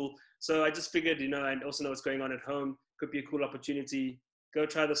school. So I just figured, I also know what's going on at home. Could be a cool opportunity. Go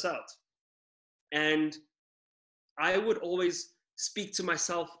try this out. And I would always speak to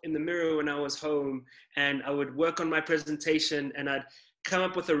myself in the mirror when I was home, and I would work on my presentation, and I'd come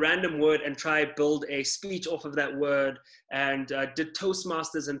up with a random word and try build a speech off of that word, and did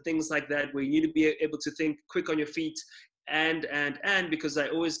Toastmasters and things like that, where you need to be able to think quick on your feet, and because I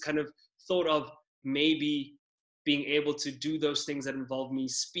always kind of thought of maybe being able to do those things that involve me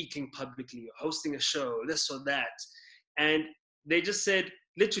speaking publicly or hosting a show, this or that. And they just said,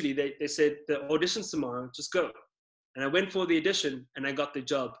 literally, they said, the audition's tomorrow, just go. And I went for the audition and I got the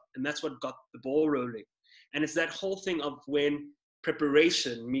job. And that's what got the ball rolling. And it's that whole thing of when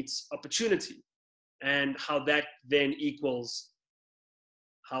preparation meets opportunity, and how that then equals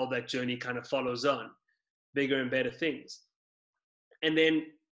how that journey kind of follows on, bigger and better things. And then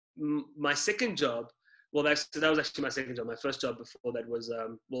my second job, well, that was actually my second job. My first job before that was,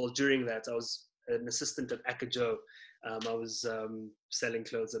 during that, I was an assistant at Akajo. I was selling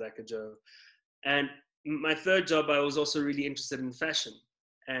clothes at Akajo. And my third job, I was also really interested in fashion.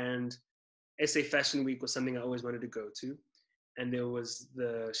 And SA Fashion Week was something I always wanted to go to. And there was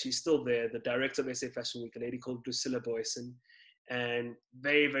she's still there, the director of SA Fashion Week, a lady called Lucilla Boyson, and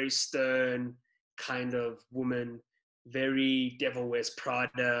very, very stern kind of woman, very Devil Wears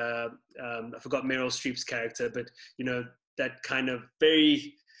Prada. I forgot Meryl Streep's character, but that kind of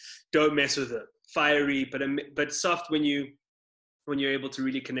very, don't mess with her, fiery, but soft when you're able to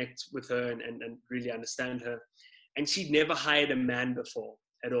really connect with her and really understand her. And she'd never hired a man before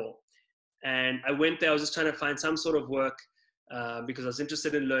at all. And I went there, I was just trying to find some sort of work because I was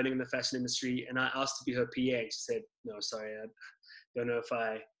interested in learning in the fashion industry. And I asked to be her PA. She said, no, sorry, I don't know if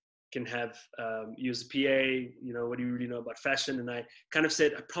I can have you as a PA. What do you really know about fashion? And I kind of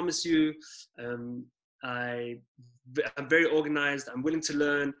said, I promise you, I'm very organized. I'm willing to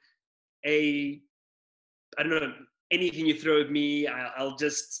learn. I don't know, anything you throw at me, I'll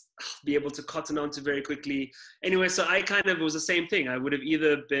just be able to cotton on to very quickly. Anyway, so I kind of, it was the same thing. I would have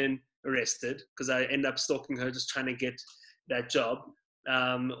either been arrested because I ended up stalking her, just trying to get that job,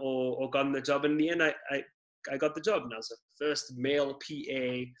 or gotten the job. And in the end, I got the job, and I was the first male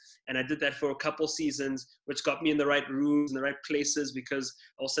PA, and I did that for a couple seasons, which got me in the right rooms, in the right places, because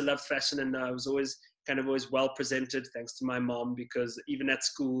I also loved fashion, and I was always well presented, thanks to my mom, because even at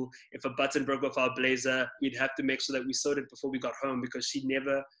school, if a button broke off our blazer, we'd have to make sure that we sewed it before we got home, because she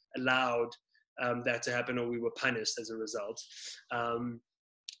never allowed that to happen, or we were punished as a result.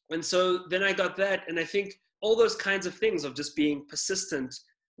 And so then I got that, and I think all those kinds of things of just being persistent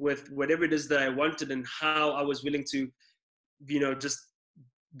with whatever it is that I wanted and how I was willing to, just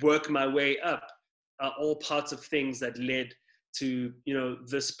work my way up, are all parts of things that led to,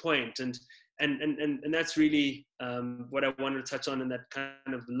 this point. And that's really what I wanted to touch on in that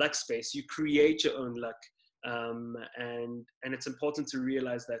kind of luck space. You create your own luck, and it's important to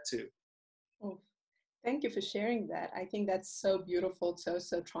realize that too. Oh, thank you for sharing that. I think that's so beautiful to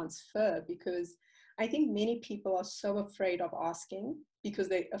also transfer, because I think many people are so afraid of asking because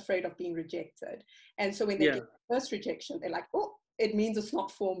they're afraid of being rejected. And so when they get the first rejection, they're like, oh, it means it's not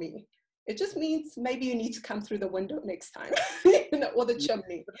for me. It just means maybe you need to come through the window next time, or the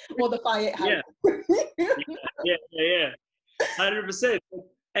chimney, or the fire hydrant. Yeah. 100%.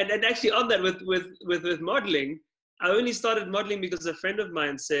 And actually on that with modeling, I only started modeling because a friend of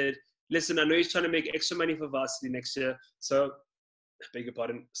mine said, listen, I know he's trying to make extra money for varsity next year. So, I beg your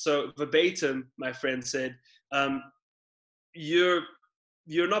pardon. So verbatim, my friend said, you're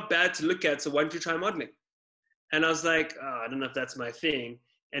not bad to look at, so why don't you try modeling? And I was like, I don't know if that's my thing.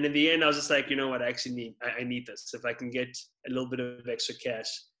 And in the end, I was just like, you know what, I need this. If I can get a little bit of extra cash,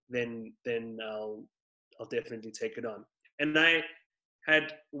 then I'll definitely take it on. And I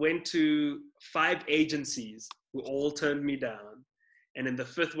had went to 5 agencies who all turned me down. And then the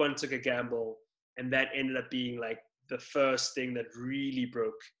 5th one took a gamble. And that ended up being like the first thing that really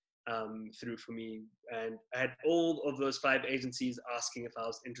broke through for me. And I had all of those 5 agencies asking if I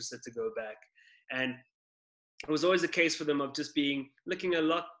was interested to go back. And it was always a case for them of just looking a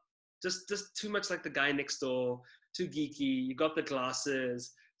lot, just too much like the guy next door, too geeky, you got the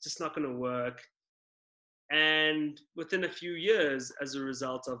glasses, just not going to work. And within a few years, as a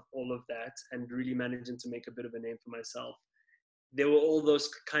result of all of that and really managing to make a bit of a name for myself, there were all those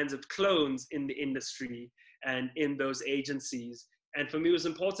kinds of clones in the industry and in those agencies. And for me, it was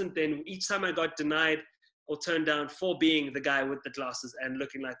important then, each time I got denied or turned down for being the guy with the glasses and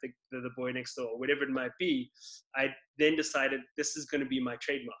looking like the boy next door, whatever it might be, I then decided this is going to be my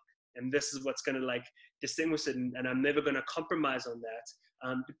trademark. And this is what's going to like distinguish it. And I'm never going to compromise on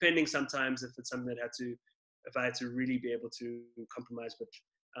that. Depending sometimes if it's something that if I had to really be able to compromise, but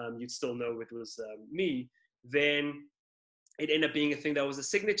you'd still know it was me, then it ended up being a thing that was a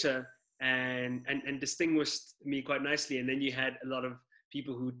signature and distinguished me quite nicely. And then you had a lot of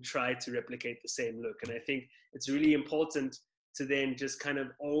people who tried to replicate the same look. And I think it's really important to then just kind of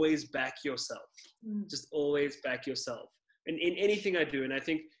always back yourself, just always back yourself. And in anything I do, and I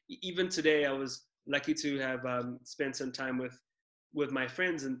think even today I was lucky to have spent some time with my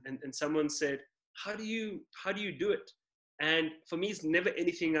friends, and someone said, how do you do it? And for me, it's never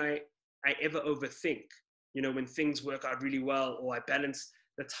anything I ever overthink. When things work out really well, or I balance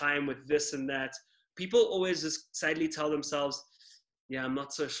the time with this and that, people always just sadly tell themselves, yeah, I'm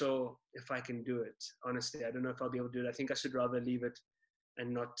not so sure if I can do it. Honestly, I don't know if I'll be able to do it. I think I should rather leave it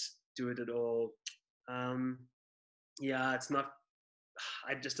and not do it at all. Yeah, it's not,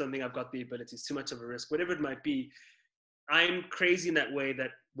 I just don't think I've got the ability. It's too much of a risk, whatever it might be. I'm crazy in that way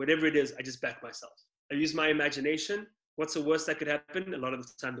that whatever it is, I just back myself. I use my imagination. What's the worst that could happen? A lot of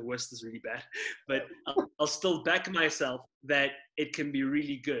the time, the worst is really bad, but I'll still back myself that it can be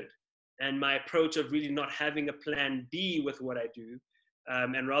really good. And my approach of really not having a plan B with what I do,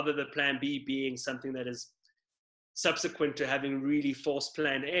 and rather the plan B being something that is subsequent to having really forced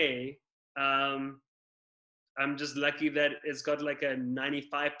plan A, I'm just lucky that it's got like a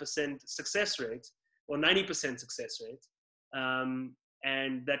 95% success rate or 90% success rate.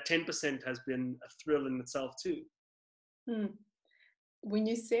 And that 10% has been a thrill in itself too. When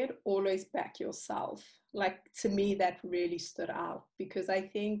you said always back yourself, like to me, that really stood out, because I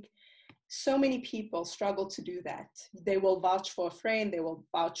think so many people struggle to do that. They will vouch for a friend, they will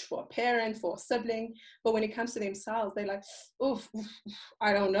vouch for a parent, for a sibling, but when it comes to themselves, they're like, oof,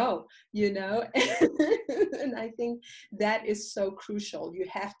 I don't know, And I think that is so crucial. You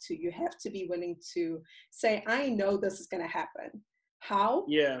have to be willing to say, I know this is going to happen. How?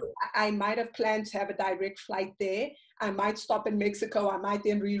 Yeah. I might have planned to have a direct flight there. I might stop in Mexico. I might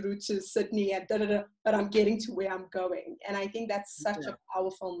then reroute to Sydney and but I'm getting to where I'm going. And I think that's such a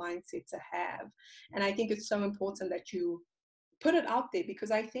powerful mindset to have. And I think it's so important that you put it out there,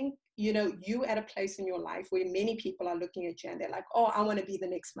 because I think, you at a place in your life where many people are looking at you and they're like, oh, I want to be the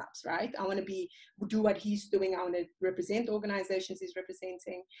next Maps, right? I want to do what he's doing. I want to represent organizations he's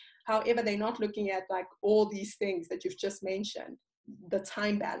representing. However, they're not looking at like all these things that you've just mentioned. The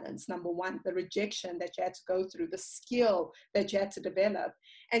time balance, number one, the rejection that you had to go through, the skill that you had to develop.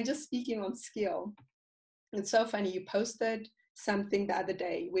 And just speaking on skill, it's so funny, you posted something the other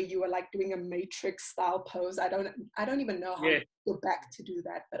day where you were like doing a matrix style pose. I don't even know how Yeah. to go back to do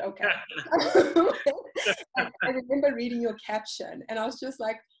that, but okay. I remember reading your caption and I was just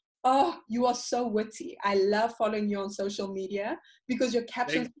like, oh, you are so witty. I love following you on social media because your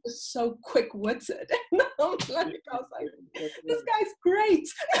captions are so quick-witted. And I was like, this guy's great.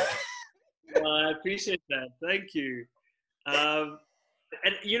 Well, I appreciate that. Thank you. And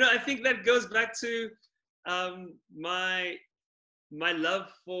you know, I think that goes back to my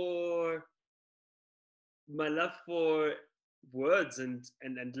love for words and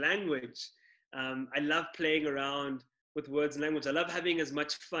language. I love playing around with words and language. I love having as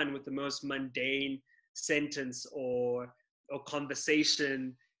much fun with the most mundane sentence or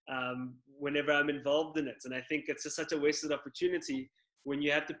conversation whenever I'm involved in it. And I think it's just such a wasted opportunity when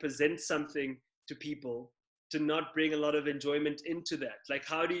you have to present something to people to not bring a lot of enjoyment into that. Like,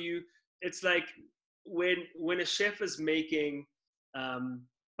 how do you, it's like when a chef is making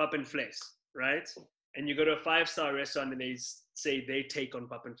pap and vlees, right? And you go to a 5-star restaurant and they say they take on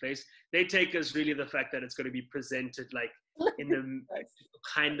pap and vlees. They take is really the fact that it's going to be presented like in the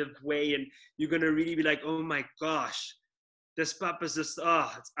kind of way, and you're going to really be like, oh my gosh, this pap is just,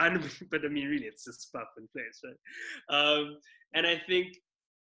 it's unbelievable. But I mean, really, it's just pap and vlees, right? And I think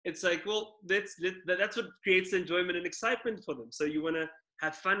it's like, well, that's what creates enjoyment and excitement for them. So you want to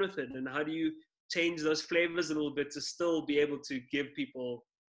have fun with it. And how do you change those flavors a little bit to still be able to give people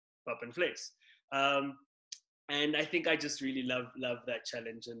pap and vlees? And I think I just really love that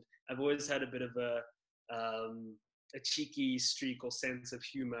challenge. And I've always had a bit of a cheeky streak or sense of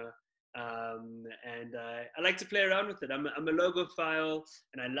humor. And I like to play around with it. I'm a logophile,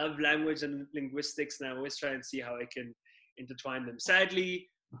 and I love language and linguistics, and I always try and see how I can intertwine them. Sadly,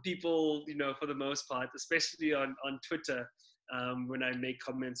 people, you know, for the most part, especially on Twitter, when I make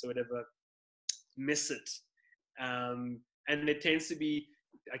comments or whatever, miss it. And it tends to be,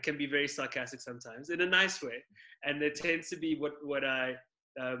 I can be very sarcastic sometimes in a nice way. And there tends to be what I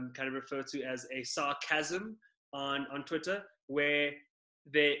kind of refer to as a sarcasm on Twitter, where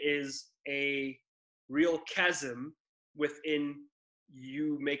there is a real chasm within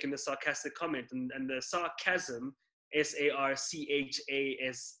you making the sarcastic comment. And the sarcasm,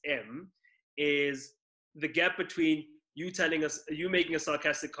 sarcasm, is the gap between you making a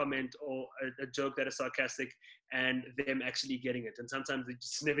sarcastic comment or a joke that is sarcastic and them actually getting it. And sometimes it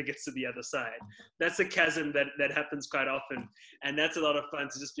just never gets to the other side. That's a chasm that happens quite often. And that's a lot of fun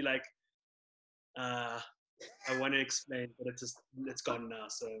to just be like, I want to explain, but it's gone now,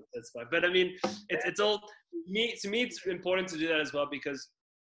 so that's fine. But I mean, it's all to me. It's important to do that as well, because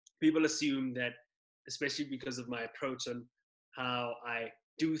people assume that, especially because of my approach on how I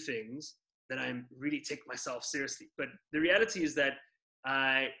do things, that I'm really take myself seriously. But the reality is that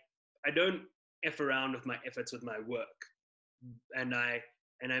I don't F around with my efforts with my work, and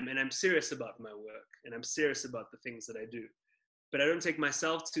I'm serious about my work, and I'm serious about the things that I do. But I don't take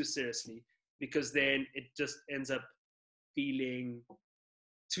myself too seriously, because then it just ends up feeling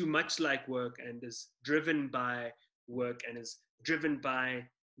too much like work and is driven by work and is driven by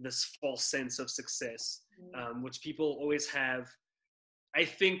this false sense of success, which people always have. I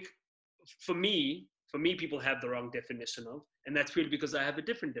think for me, people have the wrong definition of, and that's purely because I have a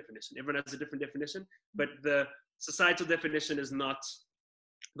different definition. Everyone has a different definition, but the societal definition is not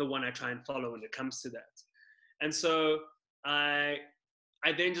the one I try and follow when it comes to that. And so I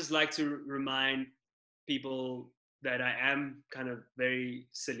then just like to remind people that I am kind of very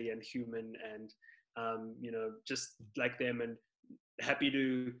silly and human, and you know, just like them, and happy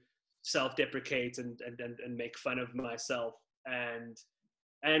to self-deprecate and make fun of myself, and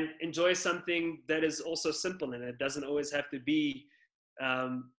enjoy something that is also simple, and it doesn't always have to be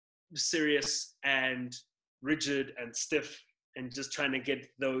serious and rigid and stiff and just trying to get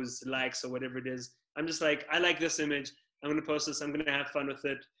those likes or whatever it is. I'm just like, I like this image. I'm going to post this. I'm going to have fun with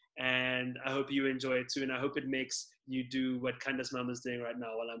it. And I hope you enjoy it too. And I hope it makes you do what Candice Mama is doing right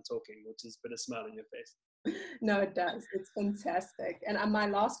now while I'm talking, which is put a smile on your face. No, it does. It's fantastic. And my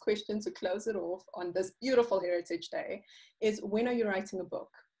last question to close it off on this beautiful Heritage Day is, when are you writing a book?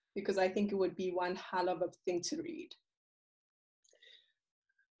 Because I think it would be one hell of a thing to read.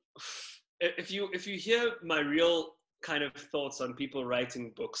 If you hear my real kind of thoughts on people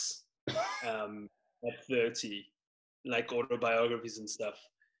writing books at 30, like autobiographies and stuff,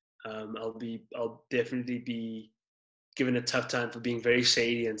 I'll definitely be given a tough time for being very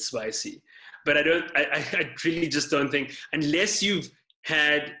shady and spicy. But I really just don't think, unless you've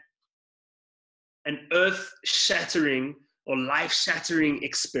had an earth-shattering or life-shattering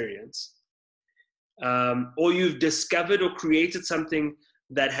experience, or you've discovered or created something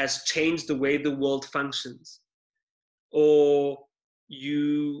that has changed the way the world functions, or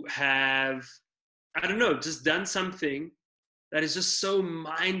you have, I don't know, just done something that is just so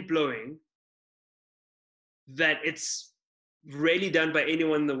mind-blowing that it's rarely done by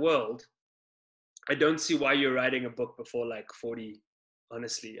anyone in the world, I don't see why you're writing a book before like 40,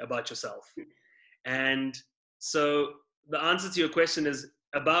 honestly, about yourself. And so the answer to your question is,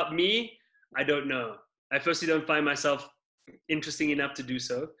 about me, I don't know. I firstly don't find myself interesting enough to do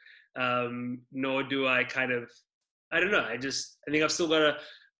so, nor do I kind of, I don't know. I think I've still got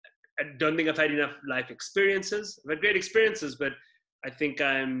I don't think I've had enough life experiences. I've had great experiences, but I think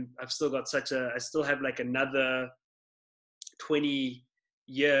I've still got I still have like another 20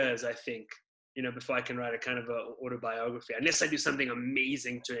 years, I think, before I can write a kind of a autobiography, unless I do something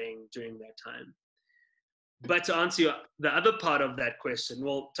amazing during that time. But to answer the other part of that question,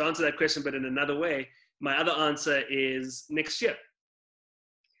 well, to answer that question, but in another way, my other answer is next year.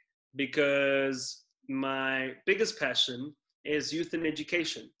 Because my biggest passion is youth and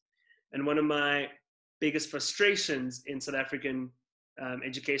education. And one of my biggest frustrations in South African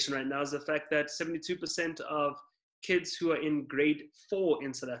education right now is the fact that 72% of kids who are in grade 4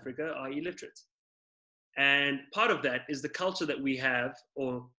 in South Africa are illiterate. And part of that is the culture that we have,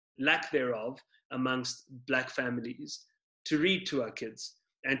 or lack thereof, amongst Black families to read to our kids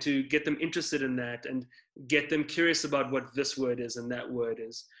and to get them interested in that and get them curious about what this word is and that word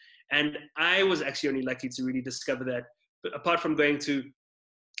is. And I was actually only lucky to really discover that. But apart from going to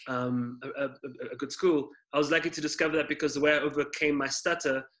a good school, I was lucky to discover that because the way I overcame my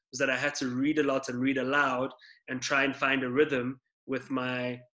stutter was that I had to read a lot and read aloud and try and find a rhythm with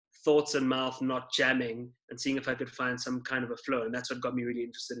my thoughts and mouth not jamming, and seeing if I could find some kind of a flow. And that's what got me really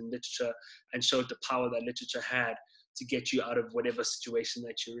interested in literature and showed the power that literature had to get you out of whatever situation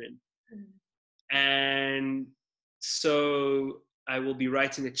that you're in. Mm. And so I will be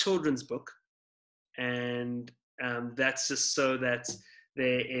writing a children's book, and that's just so that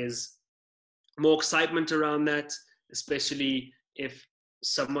there is more excitement around that, especially if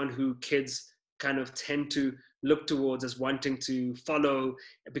someone who kids kind of tend to look towards as wanting to follow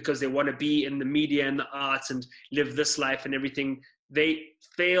because they want to be in the media and the arts and live this life and everything, they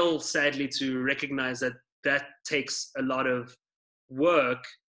fail sadly to recognize that that takes a lot of work,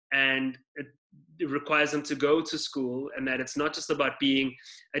 and it requires them to go to school, and that it's not just about being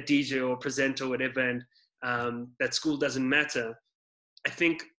a DJ or presenter or whatever, and that school doesn't matter. I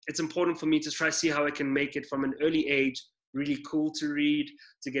think it's important for me to try to see how I can make it from an early age really cool to read,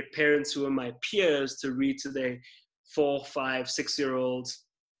 to get parents who are my peers to read to their 4, 5, 6-year-olds,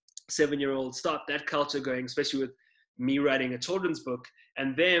 7-year-olds, start that culture going, especially with me writing a children's book,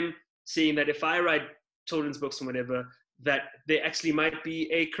 and them seeing that if I write children's books and whatever, that there actually might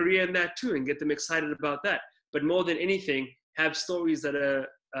be a career in that too, and get them excited about that. But more than anything, have stories that are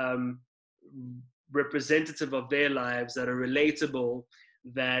representative of their lives, that are relatable,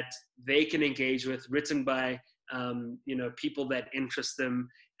 that they can engage with, written by people that interest them,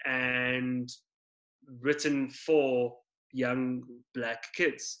 and written for young Black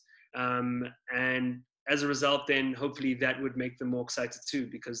kids. And as a result, then hopefully that would make them more excited too,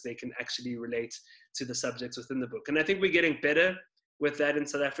 because they can actually relate to the subjects within the book. And I think we're getting better with that in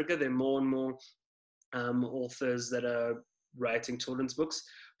South Africa. There are more and more authors that are writing children's books,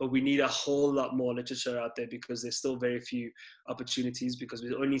 but we need a whole lot more literature out there, because there's still very few opportunities, because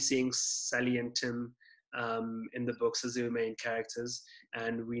we're only seeing Sally and Tim in the books as their main characters,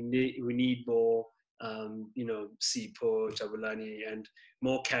 and we need more Sipho, Jabulani, and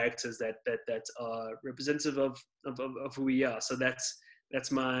more characters that are representative of who we are. So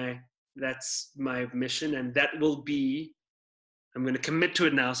that's my mission, and that will be, I'm going to commit to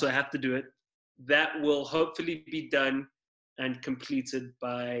it now, so I have to do it. That will hopefully be done and completed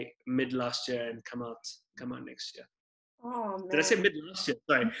by mid last year and come out next year. Oh, man. Did I say mid last year?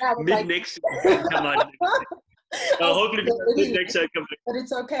 Sorry, mid next year come out next year. Hopefully mid next year come out. But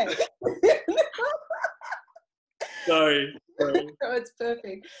it's okay. Sorry. No, it's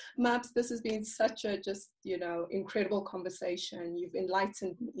perfect. Maps, this has been such a incredible conversation. You've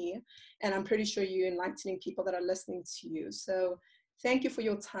enlightened me, and I'm pretty sure you're enlightening people that are listening to you. So thank you for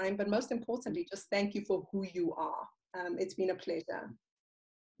your time, but most importantly, just thank you for who you are. It's been a pleasure.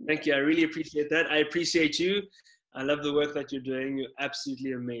 Thank you. I really appreciate that. I appreciate you. I love the work that you're doing. You're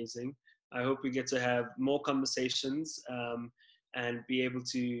absolutely amazing. I hope we get to have more conversations and be able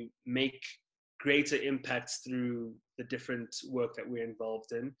to make greater impacts through the different work that we're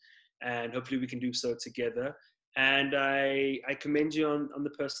involved in. And hopefully we can do so together. And I commend you on the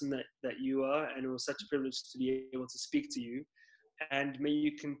person that you are. And it was such a privilege to be able to speak to you. And may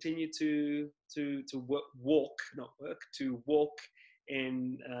you continue to walk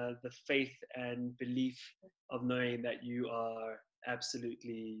in the faith and belief of knowing that you are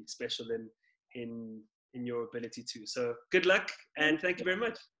absolutely special in your ability to. So good luck, and thank you very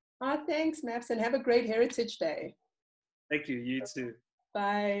much. Oh, thanks, Maps, and have a great Heritage Day. Thank you. You too.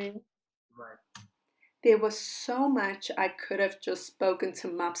 Bye. Bye. There was so much I could have just spoken to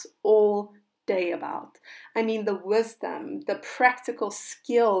Maps all day about. I mean, the wisdom, the practical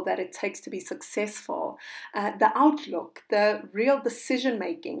skill that it takes to be successful, the outlook, the real decision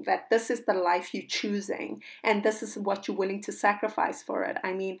making that this is the life you're choosing and this is what you're willing to sacrifice for it.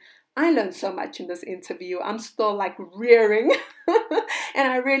 I mean, I learned so much in this interview. I'm still like rearing. And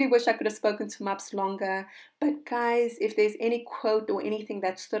I really wish I could have spoken to Maps longer. But guys, if there's any quote or anything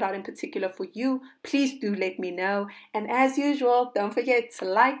that stood out in particular for you, please do let me know. And as usual, don't forget to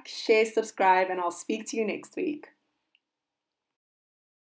like, share, subscribe, and I'll speak to you next week.